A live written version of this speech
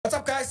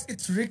guys,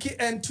 it's Ricky,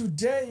 and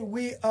today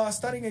we are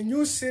starting a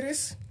new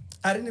series.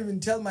 I didn't even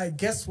tell my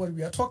guests what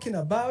we are talking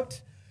about.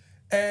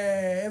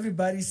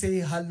 Everybody say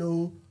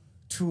hello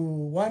to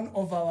one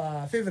of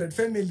our favorite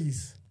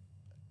families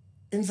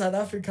in South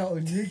Africa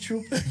on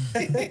YouTube.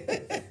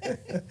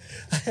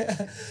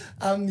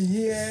 I'm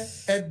here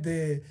at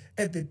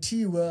the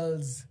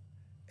T-World's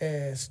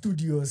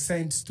studios,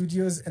 Saint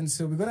Studios, and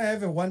so we're going to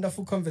have a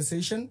wonderful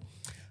conversation.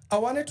 I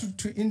wanted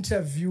to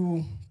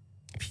interview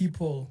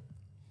people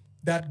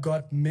that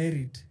got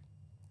married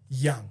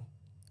young.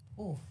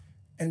 Oh.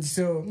 And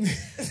so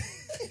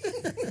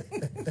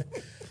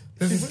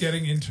this is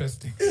getting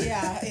interesting.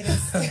 Yeah, it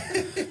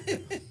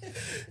is.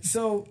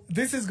 So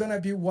this is going to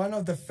be one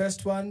of the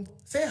first one.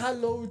 Say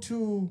hello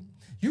to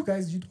you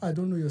guys. I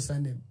don't know your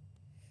surname.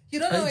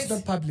 You don't know it's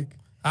not public.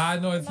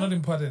 No, it's not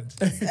important.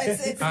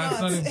 It's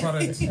not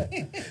important.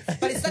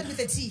 But it's starts with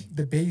a T.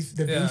 The Bay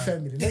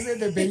family. Let's say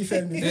the Bay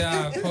family.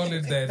 Yeah, call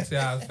it that.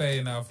 Yeah, fair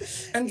enough.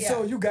 And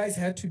so you guys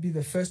had to be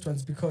the first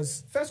ones,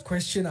 because first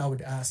question I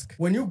would ask,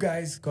 when you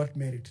guys got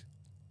married,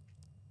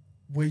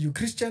 were you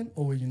Christian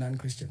or were you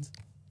non-Christians?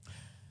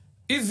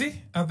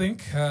 Easy, I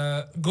think.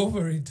 Go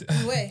for it.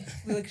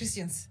 We were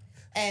Christians.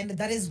 And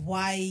that is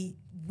why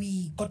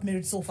we got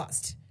married so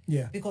fast.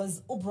 Yeah.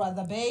 Because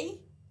Brother Bay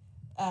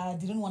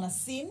didn't want to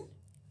sin.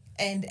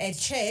 And at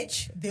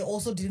church, they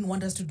also didn't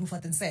want us to do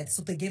fat and sad.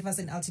 So they gave us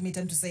an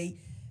ultimatum to say,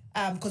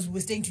 because we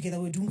were staying together,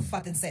 we were doing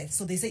fat and sad.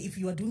 So they say, if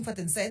you are doing fat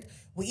and sad,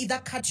 we either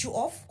cut you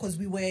off, because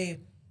we were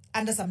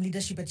under some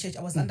leadership at church.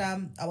 I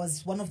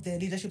was one of the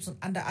leaderships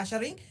under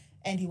ushering,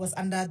 and he was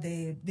under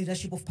the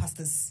leadership of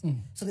pastors.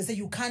 So they say,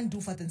 you can't do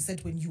fat and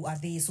sad when you are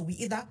there. So we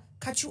either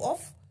cut you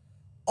off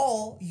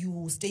or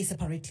you stay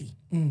separately.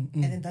 And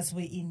then that's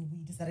where we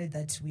decided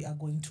that we are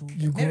going to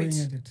get married.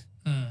 Going at it.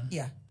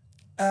 Yeah.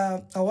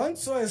 I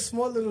once saw a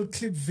small little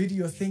clip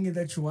video thingy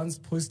that you once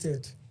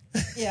posted.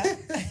 Yeah.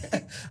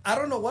 I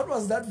don't know, what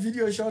was that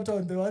video shot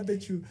on? The one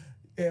that you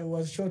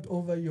was shot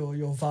over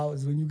your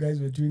vows when you guys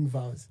were doing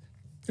vows.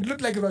 It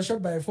looked like it was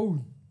shot by a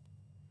phone.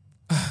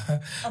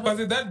 Was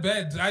it that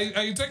bad?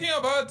 Are you talking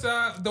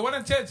about the one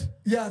at church?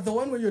 Yeah, the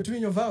one where you're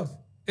doing your vows.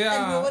 Yeah.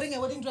 And we were wearing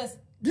a wedding dress.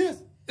 Yes.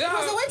 Yeah. It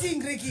was a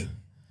wedding, Ricky.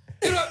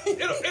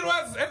 It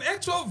was an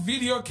actual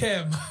video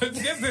cam.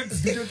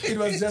 It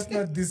was just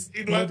not this.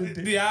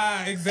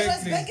 Yeah, exactly. It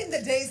was back in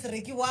the days,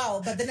 Ricky.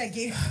 Wow. But then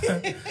again,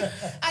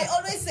 I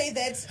always say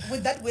that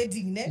with that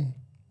wedding,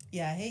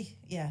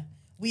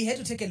 we had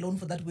to take a loan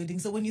for that wedding.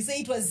 So when you say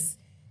it was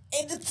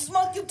a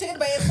small cube taken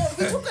by a phone,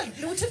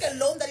 we took a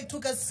loan that it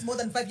took us more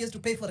than 5 years to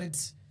pay for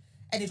it.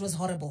 And it was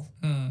horrible.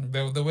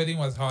 The wedding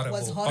was horrible.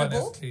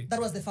 Honestly. That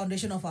was the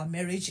foundation of our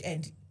marriage.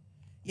 And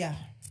yeah,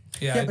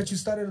 but you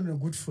started on a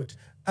good foot.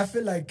 I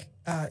feel like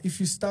if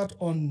you start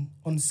on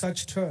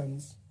such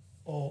terms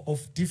or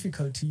of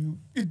difficulty,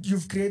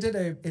 you've created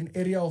an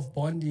area of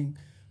bonding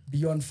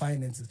beyond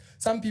finances.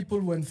 Some people,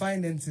 when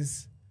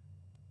finances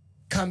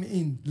come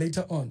in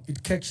later on,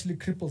 it actually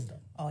cripples them.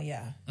 Oh,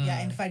 yeah. Yeah,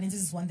 and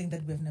finances is one thing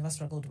that we've never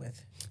struggled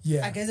with.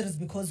 Yeah. I guess it is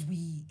because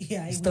we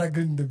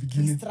struggled in the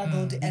beginning. We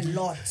struggled a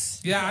lot.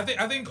 Yeah,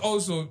 I think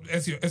also,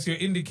 as you're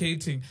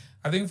indicating,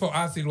 I think for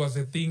us it was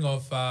a thing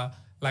of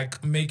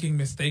like making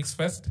mistakes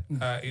first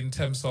in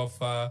terms of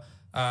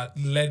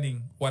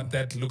learning what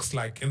that looks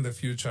like in the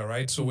future,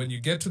 right? So when you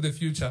get to the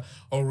future,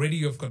 already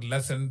you've got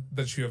lessons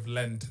that you have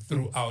learned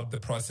throughout the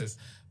process.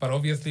 But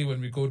obviously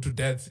when we go to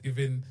death,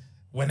 even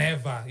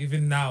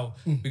now,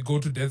 we go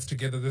to death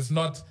together. There's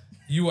not,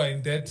 you are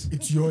in debt,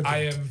 it's your debt. I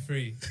am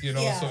free,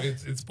 so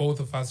it's both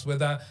of us,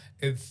 whether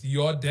it's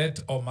your debt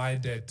or my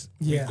debt,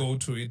 we go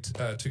to it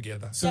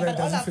together. So that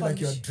doesn't feel like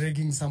you're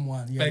dragging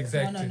someone. Yeah,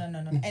 exactly.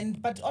 No.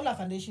 But all our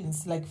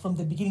foundations, like from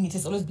the beginning, it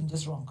has always been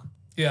just wrong.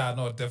 Yeah,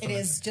 no, definitely. It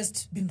has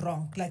just been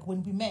wrong. Like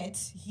when we met,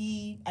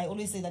 I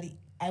always say that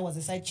I was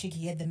a side chick,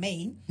 he had the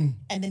main.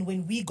 And then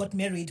when we got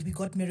married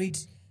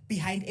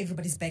behind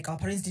everybody's back. Our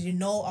parents didn't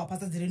know, our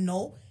pastors didn't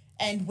know.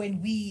 And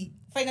when we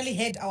finally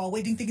had our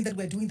wedding, thinking that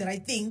we were doing the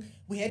right thing,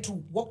 we had to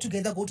walk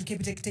together, go to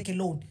Capitec, take a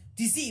loan.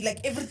 Do you see? Like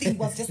everything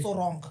was just so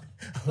wrong.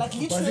 Like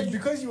literally. Was it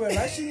because you were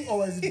rushing, or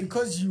was it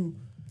because you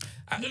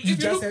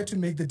just had to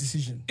make the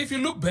decision? If you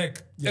look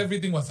back,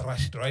 everything was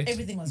rushed, right?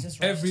 Everything was just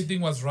rushed. Everything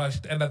was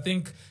rushed. And I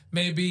think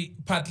maybe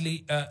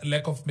partly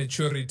lack of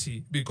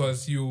maturity,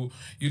 because you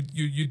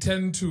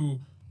tend to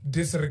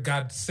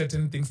disregard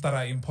certain things that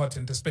are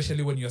important,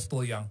 especially when you're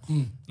still young.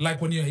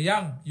 Like when you're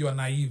young, you are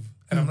naive.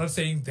 And I'm not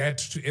saying that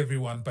to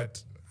everyone,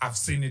 but I've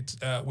seen it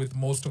with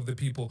most of the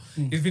people.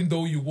 Even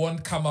though you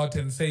won't come out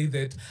and say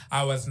that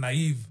I was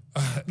naive,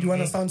 You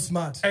want to sound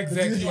smart.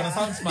 Exactly. You want to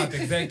sound smart.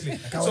 Exactly.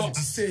 Like I was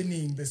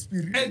discerning the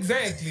spirit.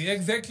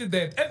 Exactly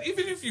that. And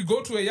even if you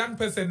go to a young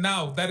person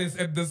now that is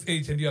at this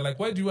age and you're like,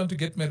 why do you want to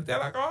get married? They're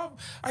like, oh,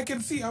 I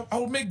can see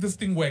I'll make this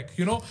thing work.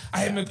 You know,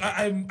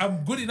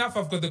 I'm good enough.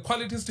 I've got the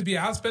qualities to be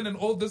a husband and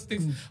all these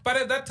things. But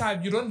at that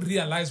time, you don't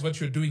realize what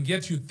you're doing,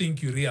 yet you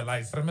think you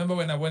realize. I remember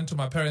when I went to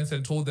my parents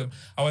and told them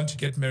I want to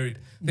get married.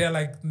 They're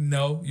like,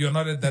 no, you're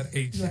not at that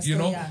age. You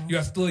know, you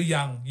are still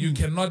young. You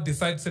cannot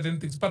decide certain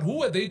things. But who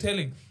were they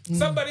telling?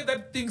 Somebody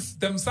that thinks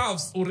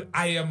themselves, or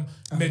I am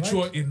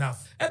mature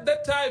enough. At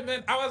that time,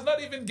 man, I was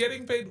not even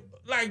getting paid.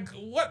 Like,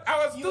 what?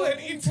 I was still an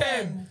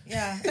intern.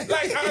 Yeah.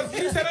 Like, I was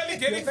literally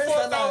getting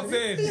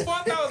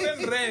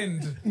 4,000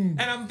 rand.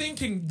 And I'm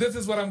thinking, this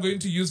is what I'm going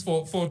to use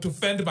for to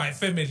fend my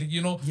family.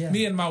 You know,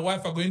 me and my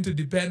wife are going to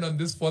depend on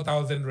this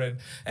 4,000 rand.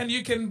 And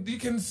you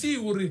can see,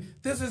 Uri,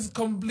 this is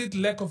complete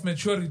lack of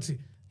maturity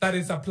that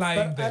is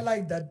applying there. I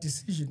like that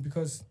decision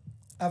because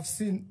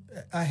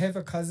I have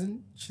a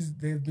cousin.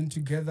 They've been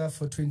together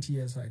for 20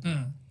 years right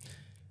now.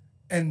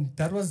 And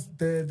that was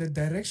the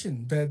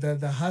direction.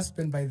 The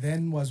husband by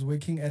then was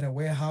working at a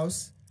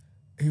warehouse.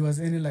 He was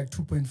earning like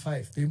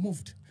 2.5. They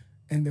moved.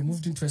 And they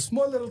moved into a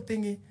small little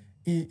thingy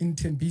in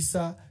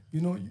Tembisa.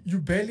 You know, you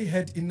barely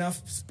had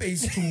enough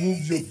space to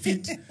move your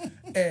feet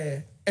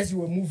as you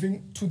were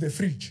moving to the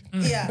fridge.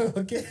 Yeah.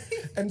 Okay?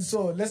 And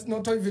so let's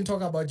not even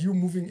talk about you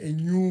moving a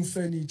new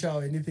furniture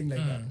or anything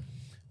like that.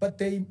 But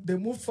they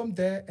moved from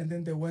there, and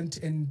then they went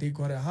and they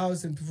got a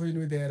house, and before you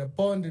know it, they had a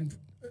bond, and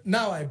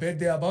now I bet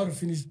they're about to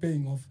finish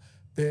paying off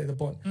the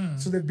bond.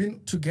 So they've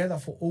been together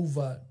for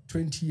over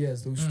 20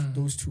 years,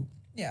 those two.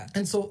 Yeah.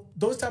 And so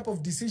those type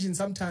of decisions,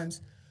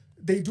 sometimes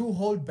they do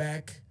hold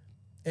back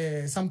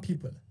some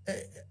people.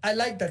 I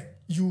like that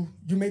you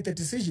made the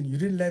decision. You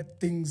didn't let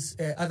things,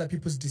 other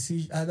people's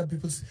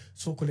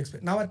so-called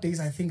expect. Nowadays,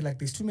 I think like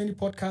there's too many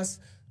podcasts,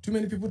 too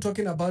many people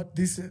talking about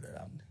this.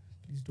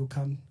 Please do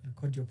come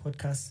record your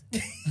podcast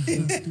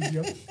in the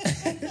studio.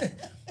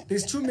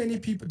 There's too many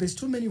people, there's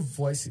too many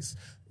voices.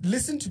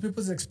 Listen to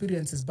people's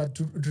experiences, but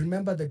to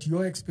remember that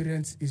your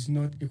experience is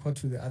not equal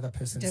to the other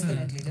person's.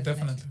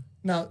 Definitely.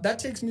 Now, that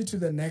takes me to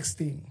the next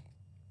thing.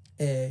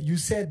 You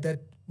said that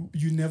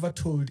you never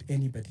told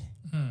anybody.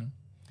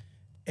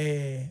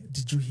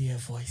 Did you hear a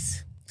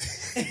voice?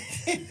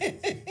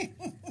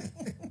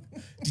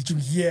 Did you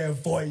hear a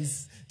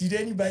voice? Did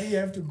anybody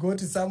have to go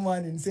to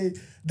someone and say,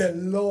 the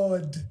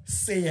Lord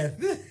saith?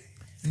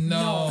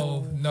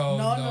 No. No.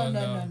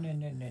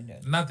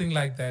 Nothing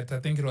like that. I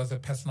think it was a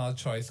personal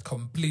choice,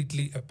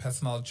 completely a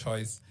personal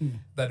choice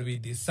that we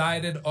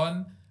decided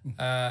on.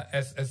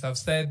 As I've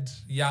said,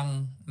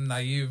 young,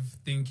 naive,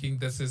 thinking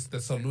this is the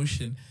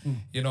solution.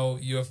 You know,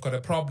 you have got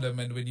a problem,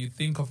 and when you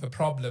think of a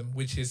problem,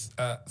 which is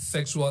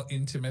sexual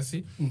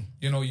intimacy,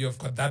 you know, you've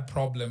got that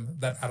problem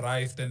that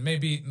arises, and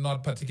maybe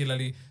not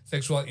particularly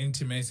sexual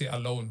intimacy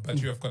alone,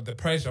 but you have got the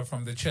pressure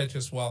from the church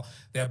as well.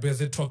 They are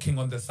busy talking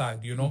on the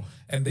side, you know,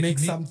 and they make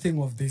something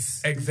of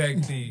this.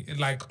 Exactly,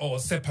 like, or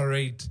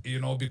separate, you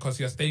know, because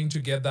you're staying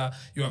together,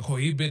 you are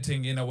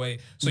cohabiting in a way.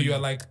 So you are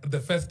like, the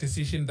first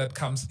decision that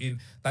comes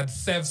in that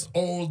serves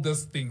all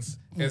these things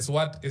is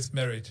what is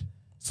marriage.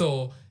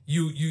 So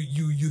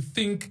you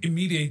think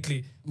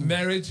immediately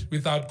marriage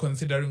without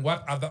considering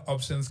what other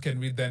options can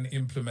we then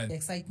implement. The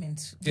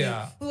excitement.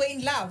 Yeah. We were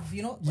in love,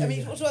 you know. Yeah, I mean,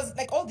 it was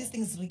like all these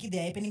things, Ricky,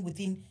 they're happening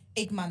within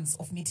 8 months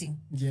of meeting.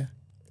 Yeah.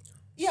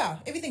 Yeah,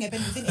 everything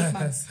happened within 8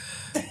 months.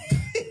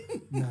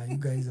 Nah,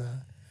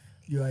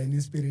 you are an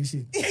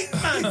inspiration. 8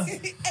 months.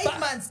 8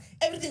 months.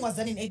 Everything was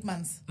done in 8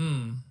 months.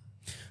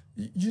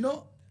 You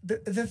know,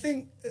 the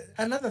thing,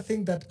 another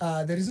thing that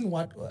the reason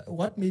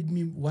what made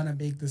me want to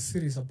make this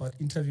series about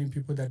interviewing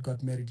people that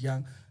got married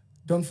young.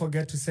 Don't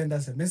forget to send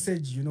us a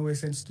message. You know where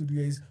Send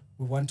Studio is.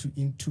 We want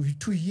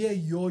to hear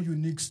your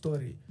unique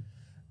story.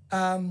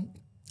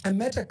 I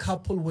met a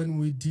couple when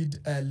we did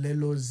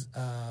Lelo's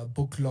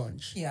book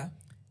launch. Yeah.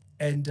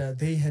 And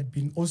they had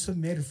been also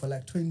married for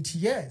like 20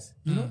 years,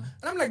 you know? And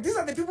I'm like, these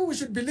are the people we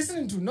should be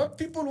listening to, not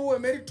people who were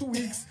married 2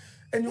 weeks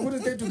and you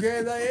wouldn't stay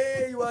together.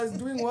 Hey, he was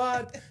doing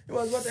what? He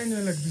was what? And you're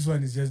like, this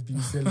one is just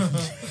being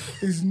selfish.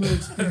 There's no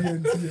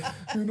experience here.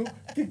 You know,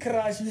 he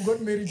crashed, you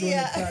got married on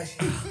a crash,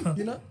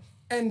 you know?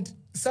 And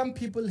some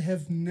people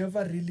have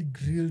never really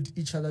grilled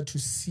each other to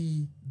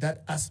see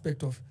that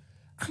aspect of,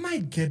 I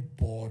might get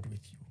bored with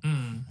you.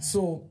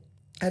 So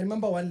I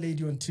remember one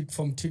lady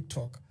from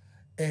TikTok,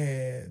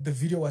 the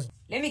video was...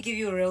 Let me give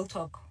you a real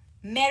talk.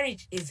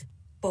 Marriage is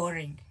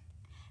boring.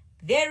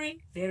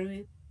 Very,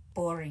 very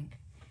boring.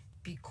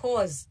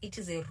 Because it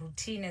is a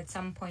routine, at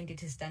some point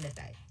it is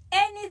standardized.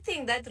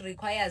 Anything that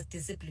requires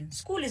discipline.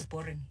 School is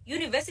boring.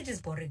 University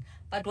is boring.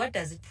 But what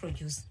does it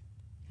produce?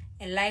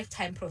 A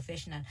lifetime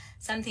professional.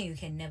 Something you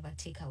can never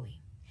take away.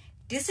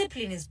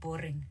 Discipline is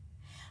boring.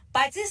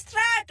 But the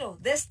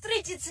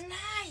street, it's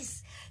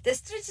nice. The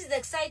street is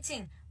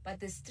exciting.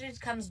 But the street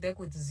comes back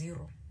with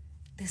zero.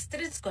 The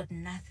street's got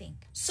nothing.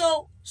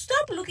 So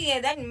stop looking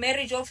at that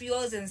marriage of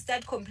yours and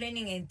start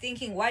complaining and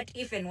thinking what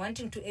if and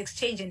wanting to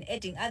exchange and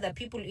adding other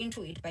people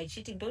into it by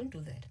cheating. Don't do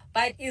that.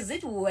 But is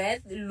it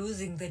worth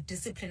losing the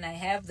discipline I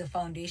have, the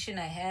foundation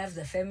I have,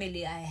 the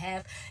family I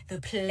have, the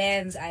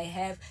plans I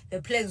have,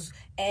 the plans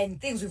and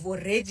things we've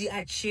already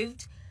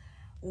achieved?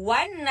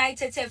 One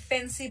night at a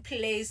fancy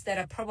place that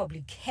I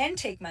probably can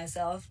take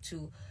myself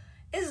to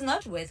is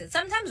not worth it.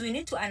 Sometimes we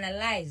need to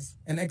analyze.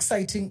 And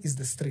exciting is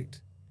the street.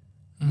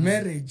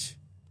 Marriage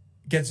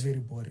gets very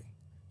boring.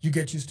 You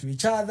get used to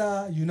each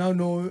other. You now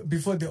know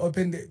before they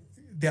open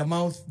their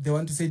mouth, they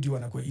want to say, do you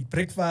want to go eat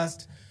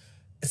breakfast?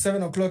 at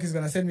 7 o'clock he's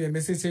gonna send me a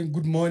message saying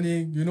good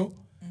morning, you know.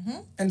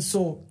 And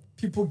so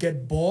people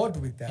get bored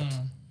with that,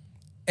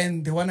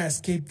 and they wanna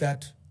escape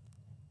that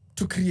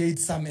to create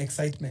some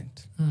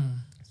excitement.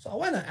 So I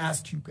wanna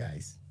ask you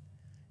guys,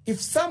 if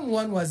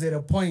someone was at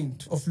a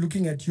point of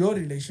looking at your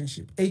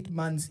relationship 8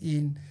 months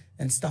in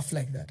and stuff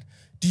like that,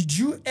 did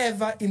you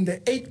ever in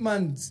the 8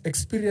 months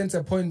experience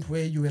a point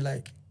where you were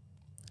like,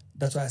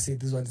 that's why I say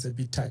this one is a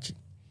bit touchy?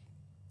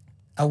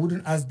 I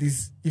wouldn't ask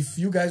this if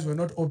you guys were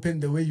not open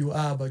the way you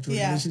are about your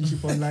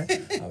relationship online.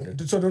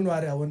 So don't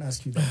worry, I won't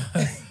ask you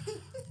that.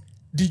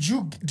 Did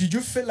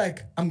you feel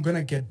like I'm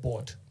gonna get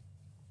bored?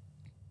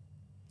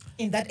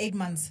 In that 8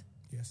 months?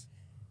 Yes.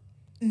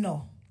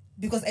 No.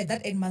 Because at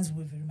that 8 months,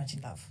 we were very much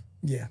in love.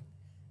 Yeah.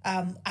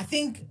 I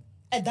think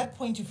at that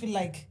point, you feel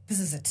like, this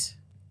is it.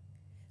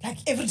 Like,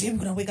 every day I'm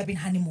going to wake up in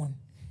honeymoon.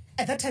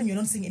 At that time, you're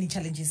not seeing any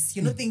challenges.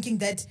 You're not thinking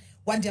that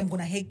one day I'm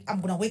going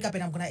to wake up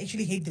and I'm going to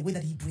actually hate the way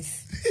that he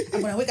breathes.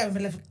 I'm going to wake up and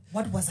be like,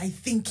 what was I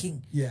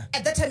thinking? Yeah.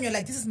 At that time, you're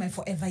like, this is my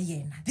forever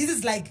yen. This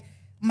is like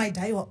my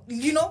dialogue.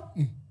 You know?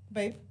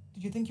 Babe,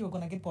 did you think you were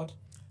going to get bored?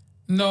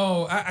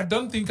 No, I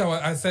don't think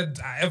I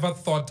ever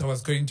thought I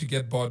was going to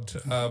get bored,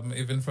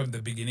 even from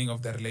the beginning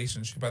of the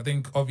relationship. I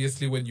think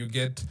obviously when you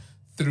get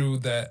through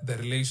the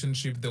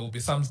relationship, there will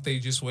be some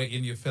stages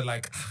wherein you feel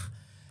like,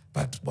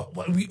 but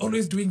what we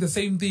always doing the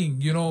same thing,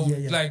 you know,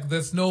 like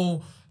there's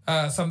no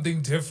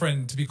something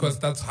different, because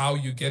that's how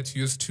you get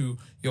used to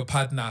your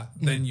partner.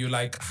 Then you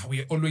like,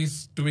 we're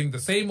always doing the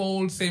same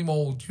old,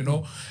 you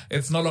know.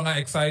 It's no longer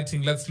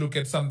exciting. Let's look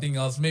at something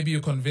else. Maybe you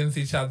convince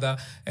each other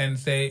and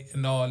say,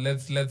 no,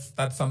 let's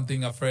start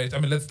something afresh. I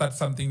mean, let's start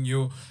something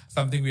new,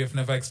 something we have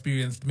never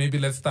experienced. Maybe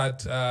let's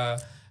start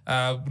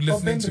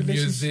listening to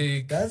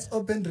music. That's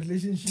open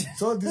relationship.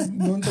 So this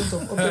nonsense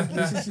of open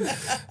relationship.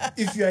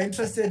 If you are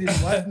interested in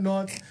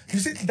whatnot, you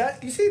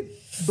see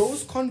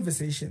those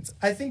conversations.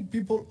 I think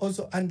people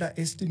also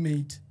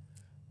underestimate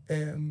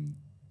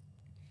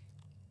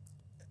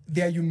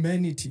their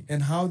humanity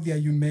and how their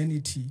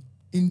humanity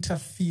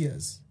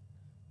interferes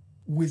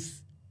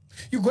with.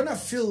 You're gonna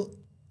feel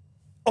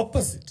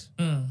opposite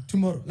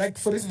tomorrow. Like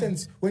for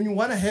instance, when you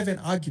want to have an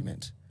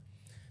argument,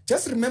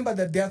 just remember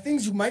that there are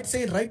things you might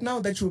say right now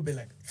that you'll be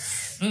like,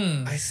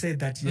 I said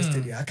that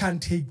yesterday. I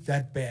can't take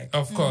that back.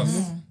 Of course.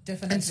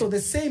 Definitely. And so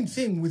the same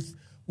thing with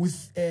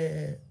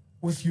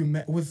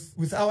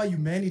our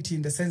humanity,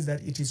 in the sense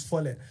that it is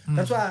fallen.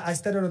 That's why I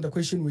started on the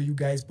question, were you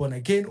guys born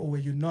again or were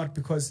you not?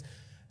 Because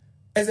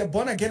as a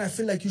born again, I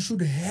feel like you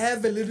should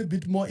have a little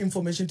bit more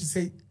information to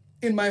say,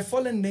 in my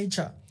fallen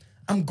nature,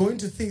 I'm going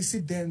to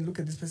sit there and look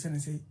at this person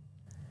and say,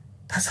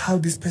 that's how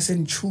this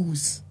person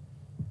choose.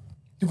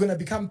 You're going to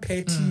become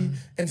petty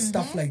and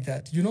stuff like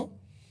that, you know?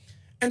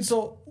 And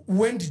so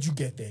when did you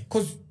get there?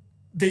 Because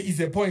there is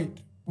a point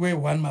where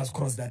one must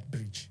cross that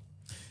bridge.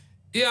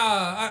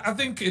 Yeah, I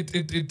think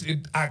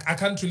I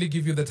can't really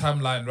give you the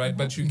timeline, right?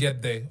 But you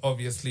get there,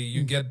 obviously.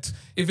 You get,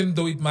 even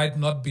though it might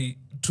not be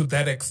to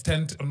that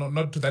extent,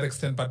 not to that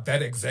extent, but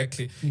that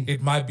exactly,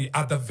 it might be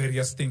other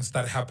various things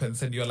that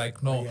happens and you're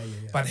like, no,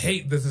 but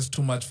hey, this is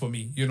too much for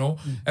me, you know?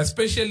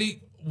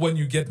 Especially when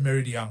you get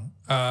married young,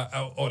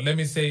 or let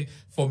me say,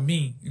 for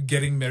me,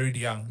 getting married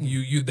young,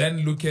 you then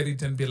look at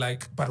it and be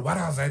like, but what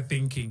was I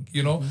thinking?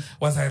 You know,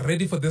 was I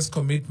ready for this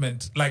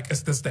commitment? Like,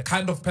 is this the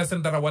kind of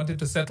person that I wanted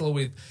to settle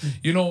with?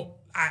 You know,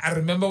 I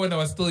remember when I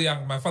was still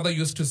young, my father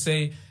used to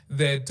say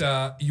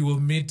that you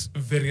will meet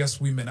various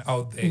women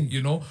out there,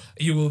 you know,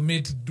 you will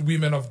meet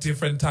women of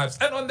different types.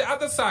 And on the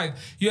other side,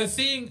 you're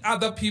seeing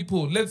other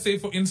people, let's say,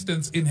 for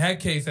instance, in her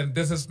case, and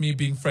this is me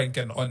being frank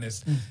and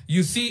honest,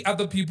 you see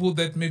other people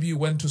that maybe you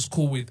went to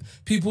school with,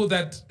 people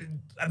that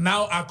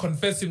now are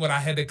confessing what I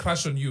had a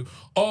crush on you,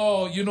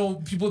 or, you know,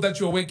 people that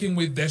you're working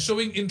with, they're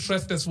showing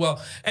interest as well.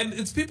 And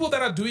it's people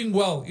that are doing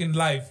well in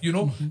life, you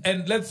know,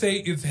 and let's say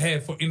it's her,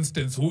 for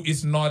instance, who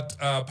is not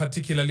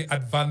particularly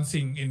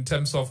advancing in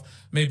terms of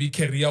maybe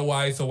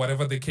career-wise or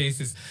whatever the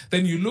case is.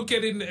 Then you look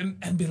at it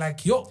and be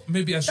like, yo,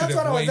 maybe I should have waited.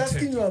 That's what I was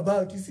asking you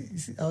about. You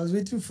see, I was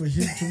waiting for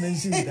him to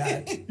mention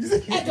that. And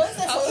don't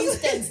say, for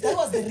instance, that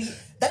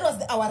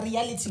was our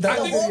reality.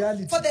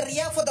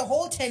 For the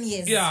whole 10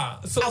 years. Yeah.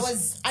 So I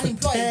was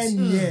unemployed.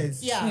 10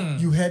 years. Yeah.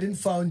 You hadn't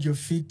found your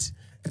feet.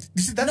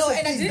 You see, that's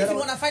and I didn't even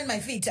want to find my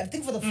feet. I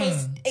think for the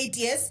first 8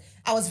 years,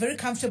 I was very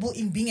comfortable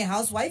in being a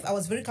housewife. I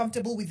was very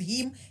comfortable with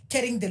him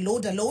carrying the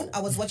load alone. I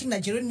was watching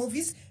Nigerian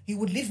movies. He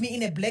would leave me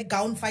in a black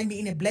gown, find me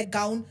in a black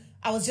gown.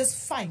 I was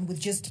just fine with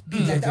just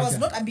being like that. I was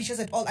not ambitious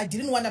at all. I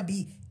didn't want to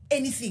be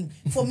anything.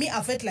 For me,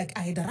 I felt like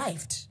I had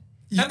arrived.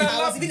 And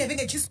I was even having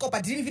a cheese cup.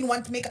 I didn't even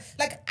want to make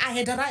like I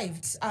had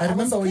arrived. I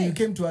remember when you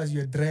came to us,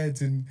 your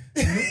dreads and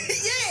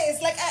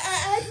yes, like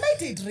I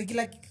admitted, Ricky.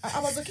 Like I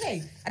was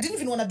okay. I didn't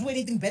even want to do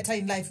anything better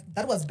in life.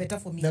 That was better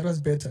for me. That was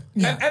better.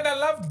 Yeah. And I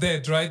loved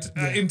that, right?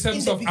 In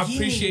terms of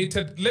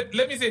appreciated.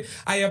 Let me say,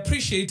 I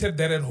appreciated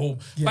that at home.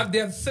 Yeah. But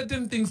there are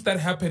certain things that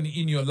happen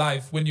in your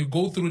life when you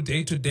go through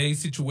day-to-day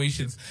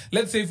situations.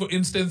 Let's say, for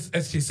instance,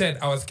 as she said,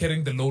 I was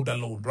carrying the load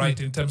alone, right?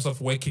 In terms of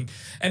working.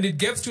 And it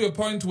gets to a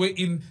point where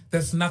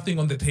there's nothing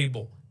on the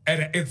table.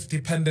 and it's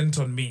dependent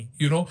on me,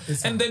 you know?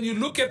 And then you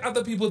look at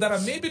other people that are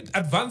maybe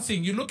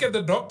advancing. You look at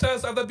the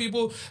doctors, other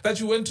people that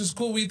you went to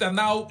school with are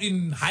now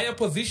in higher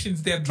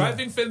positions. They're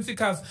driving fancy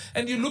cars.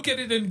 And you look at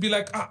it and be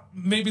like,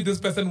 maybe this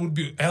person would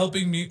be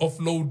helping me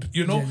offload,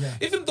 you know?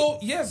 Even though,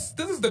 yes,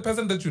 this is the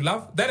person that you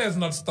love, that has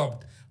not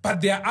stopped. But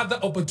there are other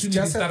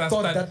opportunities that are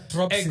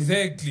starting.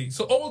 Exactly.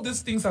 So all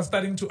these things are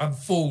starting to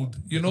unfold,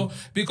 you know,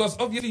 because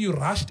obviously you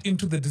rushed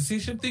into the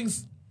decision.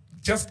 Things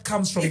just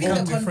comes from even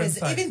all different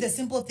sides. Even the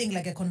simple thing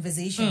like a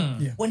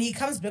conversation. When he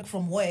comes back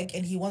from work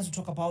and he wants to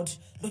talk about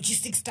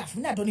logistic stuff,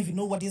 I don't even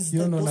know what is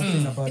those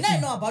things. I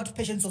know about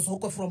Patience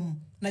Osoko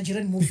from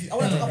Nigerian movie. I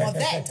want to talk about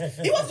that.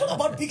 He wants to talk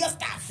about bigger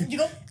stuff, you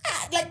know.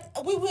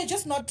 Like we were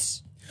just not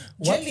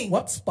gelling.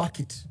 What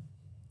sparked it?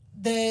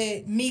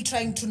 Me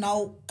trying to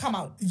now come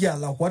out. Yeah,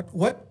 like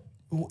what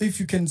if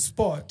you can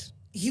spot?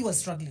 He was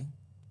struggling.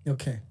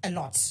 Okay. A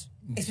lot,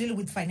 especially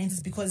with finances,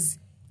 because,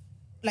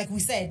 like we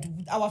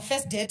said, our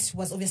first debt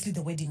was obviously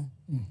the wedding.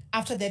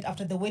 After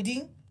the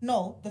wedding,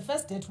 the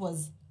first debt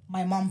was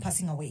my mom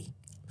passing away.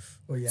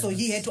 Oh yeah. So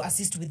he had to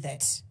assist with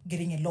that,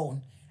 getting a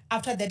loan.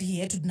 After that, he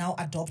had to now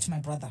adopt my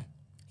brother.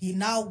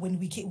 When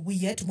we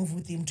had to move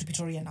with him to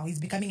Pretoria. Now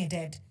he's becoming a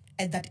dad.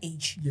 At that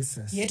age, yes.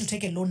 He had to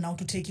take a loan now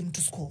to take him to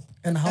school.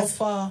 And how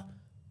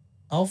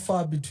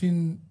far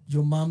between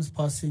your mom's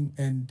passing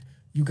and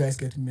you guys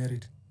getting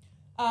married?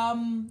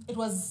 It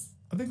was,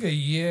 I think a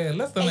year,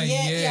 less than a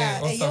year,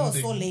 yeah, or a year or so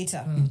something.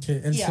 later.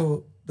 Okay, and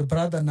so the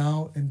brother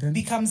now and then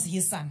becomes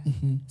his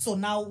son. So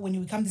now when you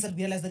become this, we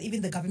realize that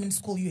even the government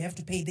school you have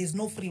to pay. There's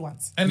no free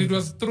ones. And it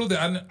was through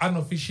the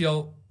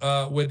unofficial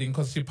wedding,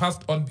 because she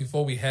passed on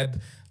before we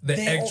had the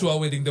actual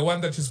wedding, the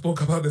one that you spoke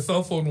about, the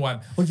cell phone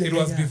one. It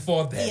was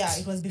before that. Yeah,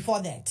 it was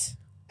before that.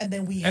 And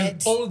then we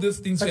had all these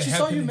things. But were she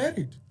happening. saw you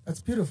married. That's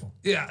beautiful.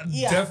 Yeah.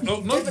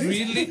 Not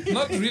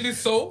really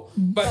so,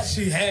 but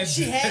she had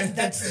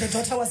that the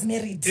daughter was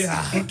married.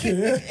 Yeah.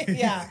 Okay.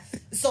 Yeah.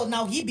 So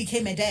now he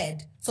became a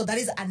dad. So that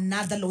is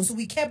another loan. So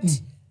we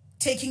kept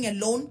taking a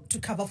loan to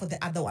cover for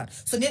the other one.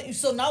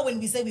 So now when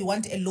we say we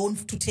want a loan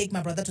to take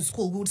my brother to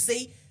school, we would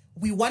say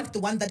we want the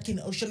one that can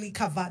actually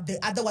cover the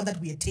other one that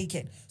we had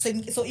taken.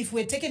 So if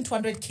we're taking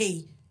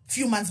 200K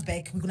few months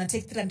back, we're going to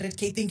take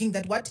 300K thinking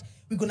that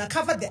we're going to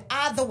cover the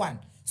other one.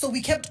 So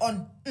we kept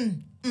on.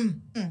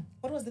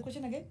 What was the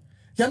question again?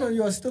 Yeah, no,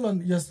 you're still on.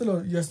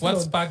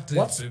 What sparked it?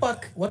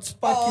 What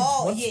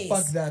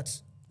sparked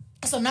that?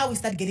 So now we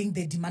start getting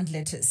the demand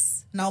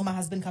letters. Now my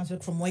husband comes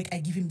back from work. I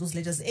give him those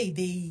letters. Hey,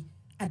 they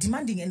are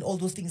demanding and all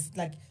those things.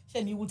 Like,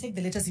 Shen, he would take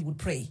the letters, he would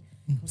pray.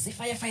 He would say,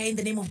 fire, fire in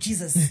the name of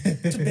Jesus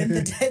to bend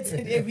the debts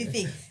and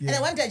everything. And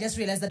then one day I just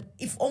realized that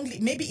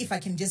maybe if I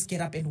can just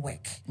get up and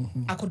work,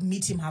 I could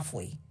meet him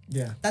halfway.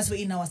 Yeah. That's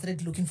where now I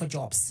started looking for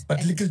jobs.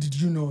 But little did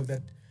you know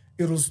that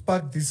it will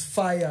spark this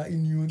fire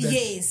in you.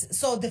 Yes.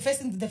 So I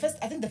think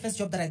the first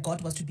job that I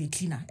got was to be a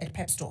cleaner at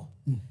Pep store.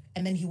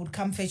 And then he would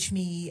come fetch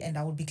me and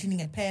I would be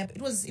cleaning at Pep.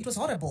 It was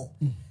horrible.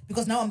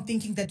 Because now I'm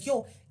thinking that,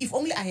 if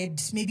only I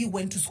had maybe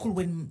went to school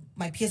when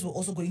my peers were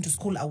also going to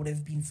school, I would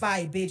have been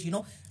fired, bitch, you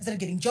know. I started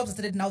getting jobs. I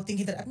started now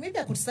thinking that maybe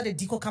I could start a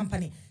deco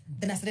company.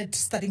 Then I started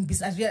studying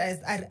business.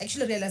 I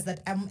actually realized that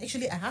I'm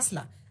actually a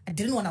hustler. I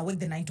didn't want to work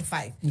the 9 to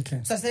 5.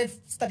 Okay. So I started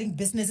studying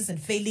businesses and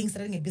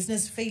starting a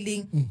business,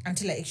 failing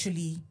until I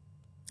actually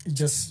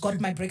just got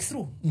my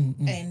breakthrough.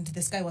 And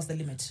the sky was the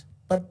limit.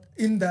 But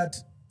in that,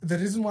 the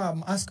reason why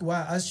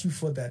I asked you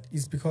for that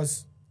is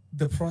because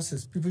the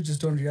process, people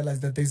just don't realize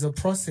that there's a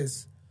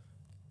process.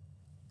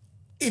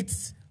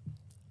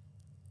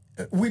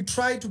 We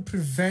try to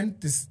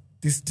prevent these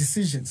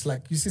decisions.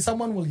 Like, you see,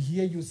 someone will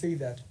hear you say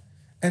that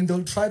and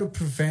they'll try to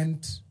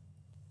prevent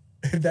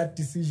that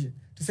decision.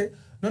 To say,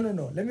 no,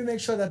 let me make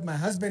sure that my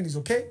husband is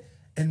okay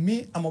and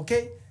me, I'm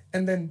okay.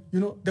 And then,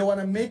 they want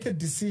to make a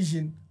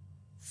decision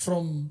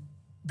from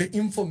the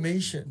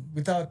information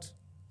without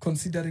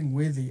considering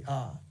where they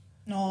are.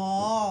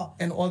 No.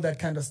 And all that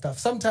kind of stuff.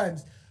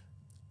 Sometimes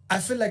I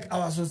feel like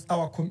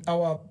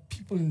our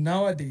people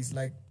nowadays,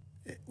 like,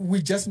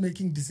 we're just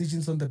making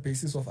decisions on the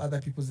basis of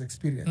other people's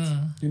experience,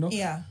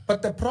 Yeah.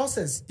 But the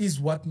process is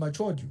what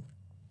matured you.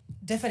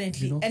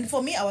 Definitely. And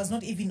for me, I was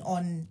not even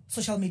on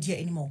social media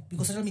anymore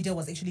because social media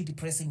was actually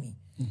depressing me.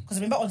 Because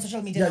remember on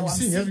social media, now I'm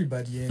seeing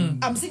everybody.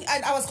 And I'm seeing,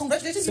 and I was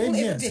congratulating people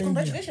every day.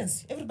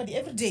 Congratulations, everybody,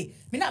 every day.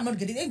 I'm not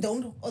getting the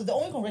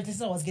only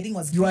congratulations I was getting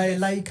was you are a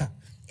liker.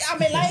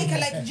 I'm a liker,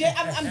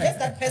 I'm just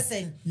that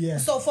person. Yeah.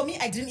 So for me,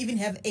 I didn't even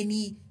have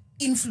any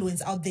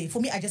influence out there. For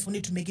me, I just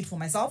wanted to make it for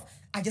myself.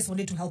 I just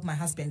wanted to help my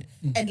husband.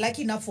 And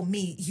lucky enough for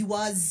me, he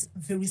was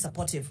very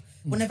supportive.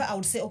 Whenever I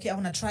would say, okay, I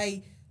want to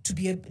try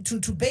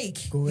to bake,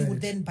 he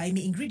would then buy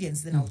me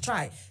ingredients. Then I'll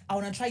try. I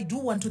want to try do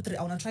 1, 2, 3.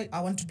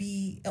 I want to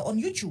be on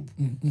YouTube.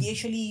 He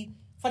actually,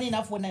 funny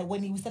enough,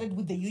 when he started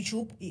with the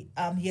YouTube,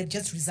 he had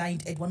just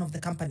resigned at one of the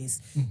companies.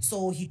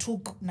 So he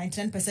took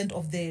 99%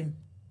 of the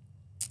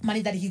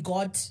money that he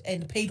got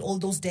and paid all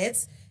those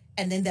debts.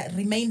 And then the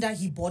remainder,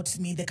 he bought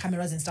me the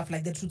cameras and stuff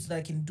like that so that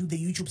I can do the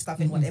YouTube stuff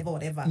and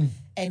whatever.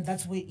 And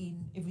that's where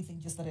everything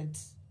just started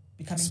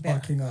becoming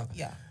sparking better. up.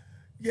 Yeah.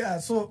 Yeah,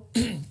 so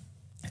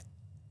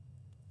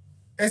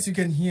as you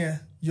can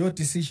hear, your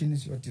decision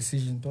is your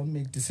decision. Don't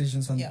make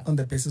decisions on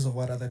the basis of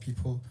what other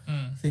people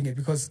think,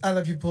 because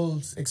other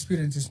people's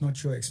experience is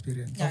not your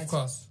experience. Yeah, Of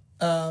course.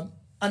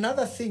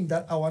 Another thing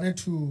that I wanted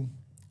to,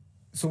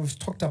 so we've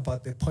talked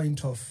about the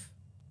point of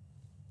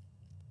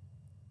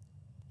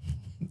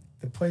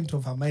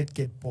I might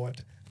get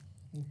bored.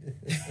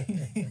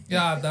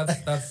 Yeah,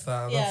 that's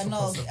Yeah, a no.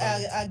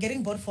 possibility.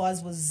 Getting bored for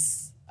us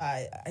was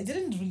I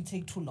didn't really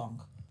take too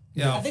long.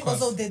 Yeah, I of think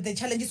course. also the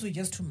challenges were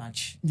just too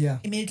much. Yeah.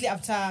 Immediately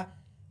after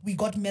we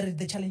got married,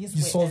 the challenges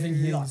You're were solving a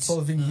here, you're lot.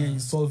 solving here, you're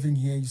solving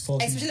here, you're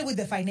solving. Especially with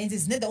the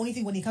finances. Not the only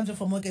thing when he comes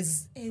from work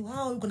is, hey,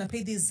 how are we gonna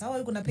pay this? How are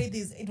we gonna pay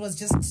this? It was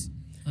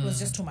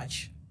just too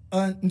much.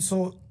 And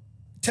so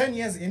 10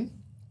 years in,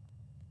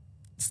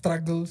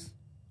 struggled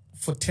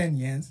for 10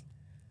 years.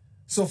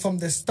 So from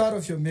the start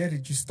of your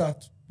marriage, you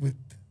start with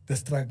the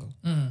struggle.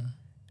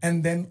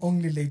 And then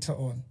only later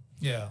on.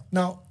 Yeah.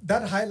 Now,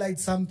 that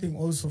highlights something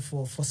also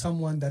for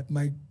someone that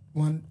might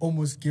want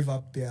almost give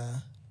up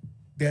their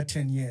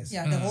 10 years.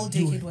 Yeah, the whole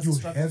decade was a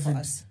struggle for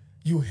us.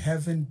 You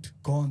haven't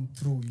gone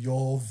through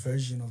your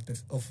version of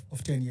this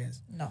of 10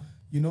 years. No.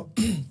 You know,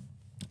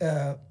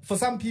 for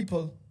some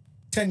people,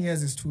 10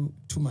 years is 2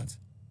 months.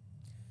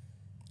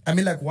 I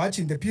mean, like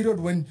watching the period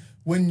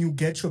when you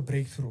get your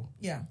breakthrough.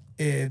 Yeah.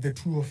 The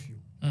two of you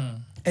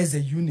as a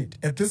unit.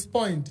 At this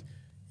point,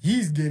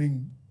 he's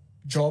getting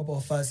job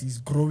offers, he's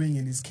growing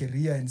in his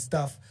career and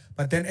stuff.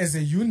 But then as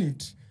a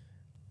unit,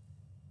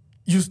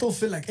 you still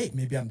feel like, hey,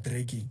 maybe I'm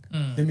dragging.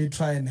 Let me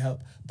try and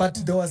help.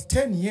 But there was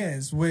 10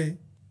 years where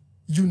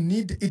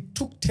it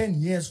took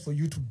 10 years for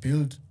you to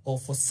build, or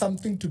for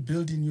something to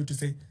build in you to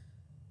say,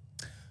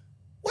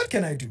 what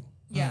can I do?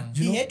 Yeah.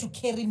 He had to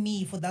carry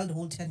me for that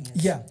whole 10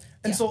 years. Yeah.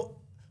 And so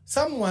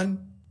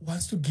someone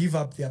wants to give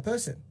up their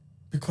person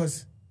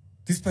because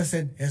this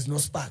person has no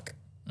spark.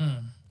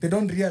 They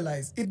don't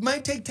realize it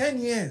might take 10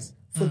 years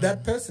for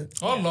that person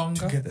Or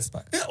longer. to get the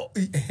spark. Yeah,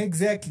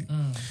 exactly.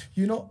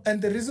 You know,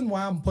 and the reason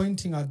why I'm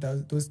pointing out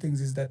those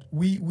things is that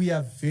we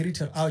are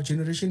our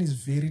generation is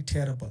very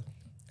terrible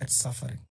at suffering.